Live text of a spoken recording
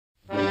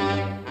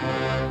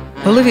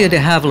Olivia de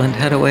Havilland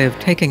had a way of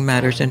taking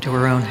matters into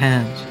her own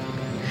hands.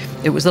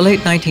 It was the late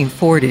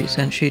 1940s,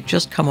 and she'd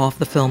just come off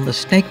the film The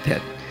Snake Pit,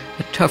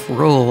 a tough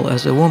role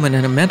as a woman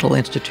in a mental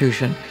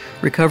institution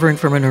recovering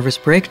from a nervous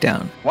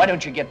breakdown. Why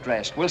don't you get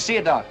dressed? We'll see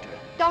a doctor.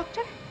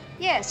 Doctor?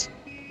 Yes.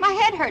 My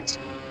head hurts.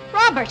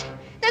 Robert,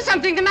 there's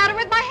something the matter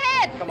with my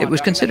head. It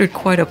was considered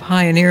quite a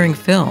pioneering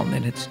film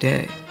in its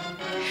day.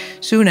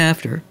 Soon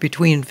after,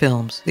 between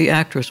films, the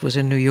actress was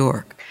in New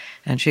York,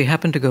 and she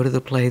happened to go to the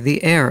play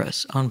The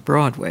Heiress on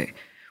Broadway.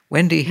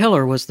 Wendy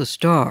Hiller was the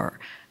star,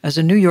 as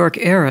a New York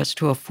heiress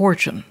to a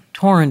fortune,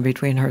 torn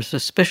between her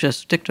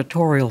suspicious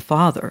dictatorial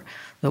father,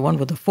 the one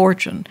with the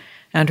fortune,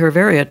 and her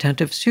very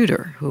attentive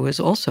suitor, who is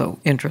also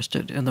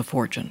interested in the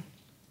fortune.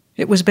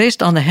 It was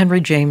based on the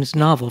Henry James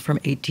novel from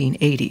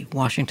 1880,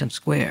 Washington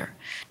Square.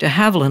 De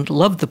Havilland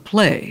loved the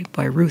play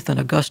by Ruth and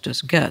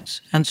Augustus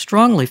Getz and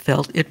strongly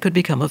felt it could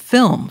become a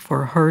film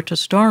for her to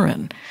star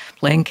in,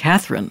 playing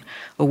Catherine,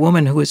 a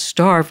woman who is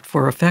starved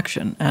for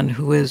affection and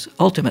who is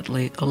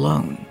ultimately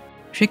alone.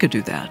 She could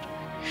do that.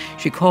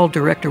 She called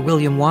director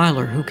William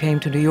Wyler, who came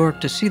to New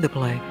York to see the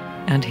play,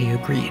 and he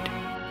agreed.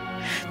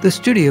 The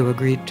studio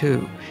agreed,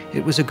 too.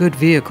 It was a good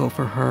vehicle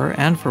for her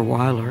and for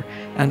Wyler,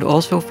 and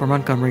also for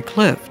Montgomery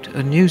Clift,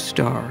 a new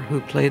star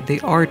who played the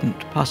ardent,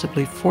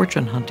 possibly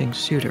fortune-hunting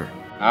suitor.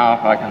 Now,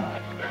 if I can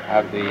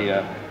have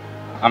the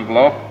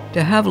envelope.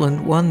 De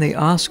Havilland won the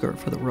Oscar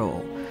for the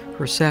role,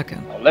 her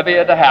second.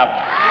 Olivia de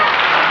Havilland.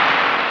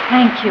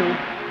 Thank you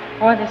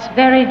for this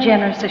very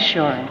generous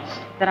assurance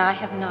that I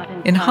have not...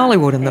 In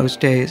Hollywood in those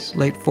days,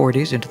 late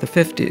 40s into the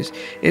 50s,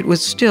 it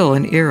was still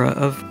an era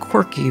of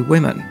quirky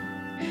women.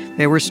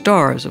 They were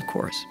stars, of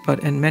course, but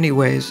in many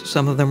ways,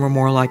 some of them were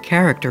more like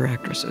character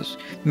actresses,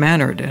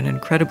 mannered and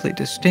incredibly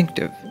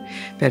distinctive.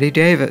 Bette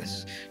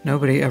Davis.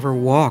 Nobody ever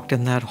walked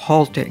in that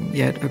halting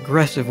yet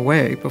aggressive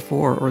way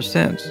before or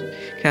since.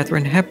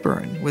 Katharine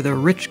Hepburn, with a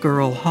rich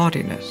girl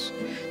haughtiness.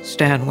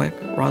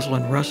 Stanwyck,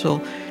 Rosalind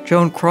Russell,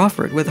 Joan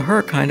Crawford with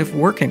her kind of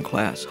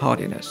working-class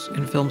haughtiness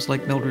in films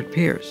like Mildred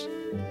Pierce.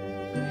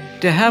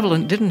 De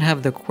Havilland didn't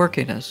have the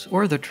quirkiness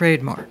or the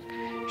trademark.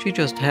 She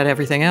just had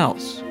everything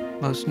else,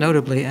 most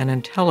notably an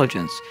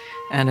intelligence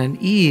and an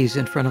ease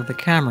in front of the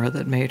camera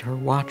that made her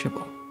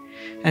watchable.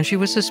 And she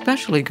was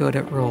especially good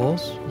at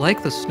roles,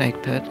 like The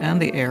Snake Pit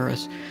and The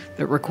Heiress,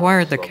 that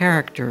required the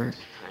character,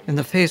 in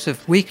the face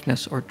of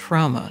weakness or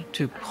trauma,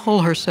 to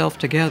pull herself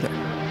together.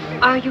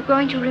 Are you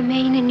going to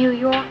remain in New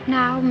York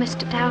now,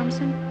 Mr.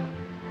 Townsend?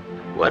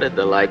 What a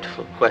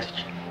delightful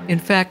question. In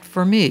fact,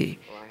 for me,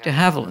 de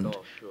Havilland,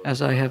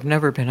 as I have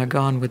never been a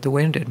Gone with the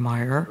Wind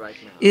admirer,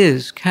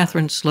 is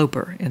Catherine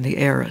Sloper in The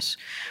Heiress,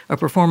 a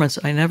performance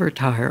I never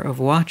tire of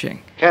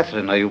watching.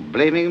 Catherine, are you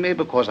blaming me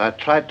because I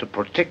tried to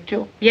protect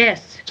you?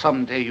 Yes.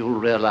 Someday you'll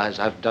realize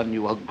I've done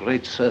you a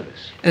great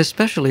service.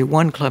 Especially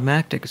one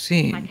climactic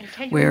scene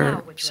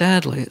where,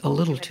 sadly, a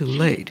little too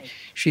late,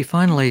 she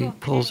finally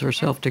pulls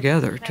herself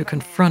together to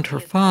confront her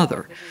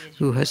father,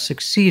 who has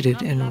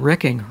succeeded in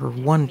wrecking her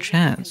one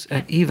chance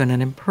at even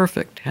an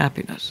imperfect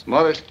happiness.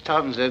 Morris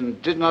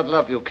Townsend did not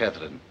love you,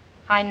 Catherine.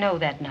 I know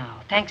that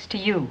now, thanks to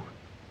you.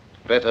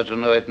 Better to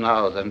know it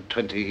now than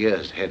 20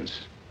 years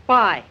hence.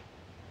 Why?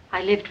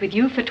 I lived with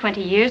you for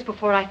 20 years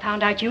before I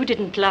found out you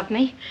didn't love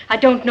me. I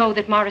don't know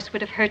that Morris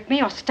would have hurt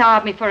me or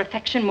starved me for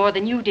affection more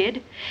than you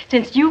did.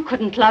 Since you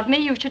couldn't love me,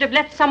 you should have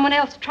let someone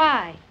else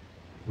try.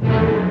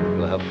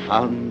 You have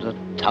found a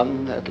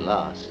tongue at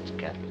last,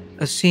 Catherine.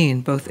 A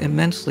scene both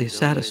immensely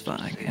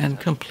satisfying and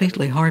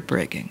completely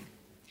heartbreaking.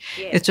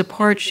 It's a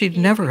part she'd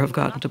never have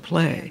gotten to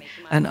play,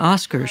 an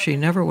Oscar she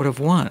never would have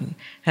won,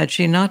 had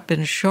she not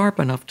been sharp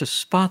enough to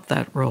spot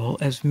that role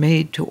as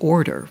made to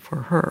order for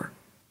her.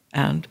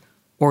 And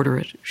order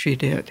it she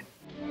did.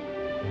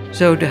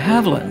 So de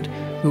Havilland,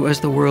 who,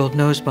 as the world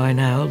knows by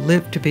now,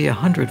 lived to be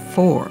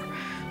 104,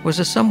 was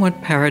a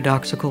somewhat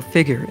paradoxical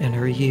figure in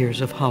her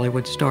years of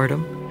Hollywood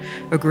stardom,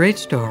 a great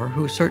star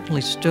who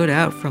certainly stood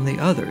out from the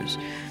others,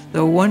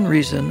 though one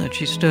reason that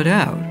she stood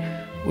out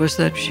was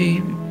that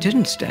she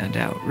didn't stand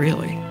out,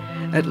 really,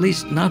 at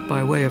least not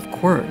by way of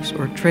quirks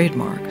or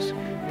trademarks,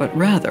 but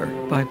rather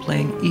by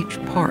playing each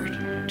part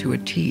to a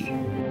T.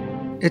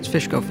 It's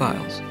Fishko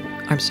Files.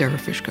 I'm Sarah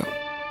Fishko.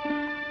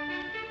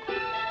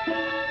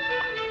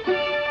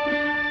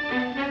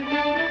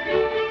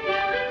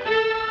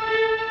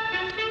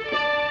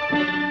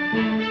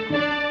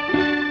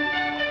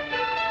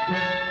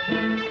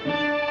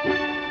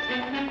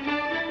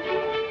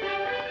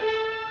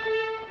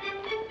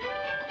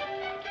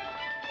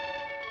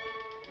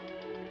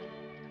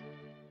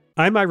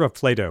 I'm Ira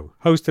Flato,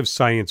 host of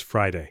Science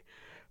Friday.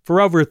 For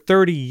over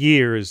 30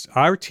 years,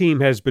 our team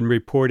has been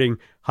reporting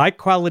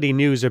high-quality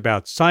news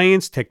about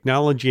science,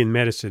 technology, and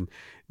medicine.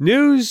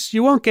 News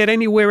you won't get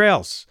anywhere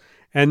else.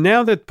 And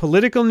now that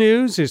political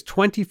news is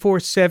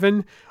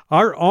 24/7,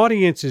 our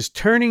audience is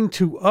turning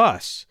to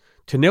us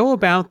to know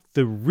about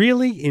the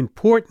really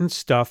important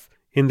stuff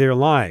in their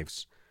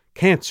lives.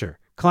 Cancer,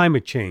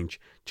 climate change,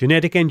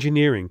 genetic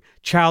engineering,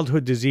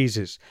 childhood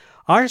diseases.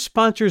 Our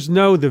sponsors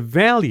know the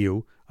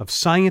value of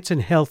science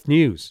and health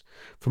news.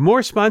 For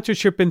more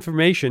sponsorship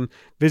information,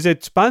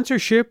 visit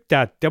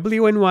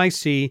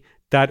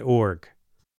sponsorship.wnyc.org.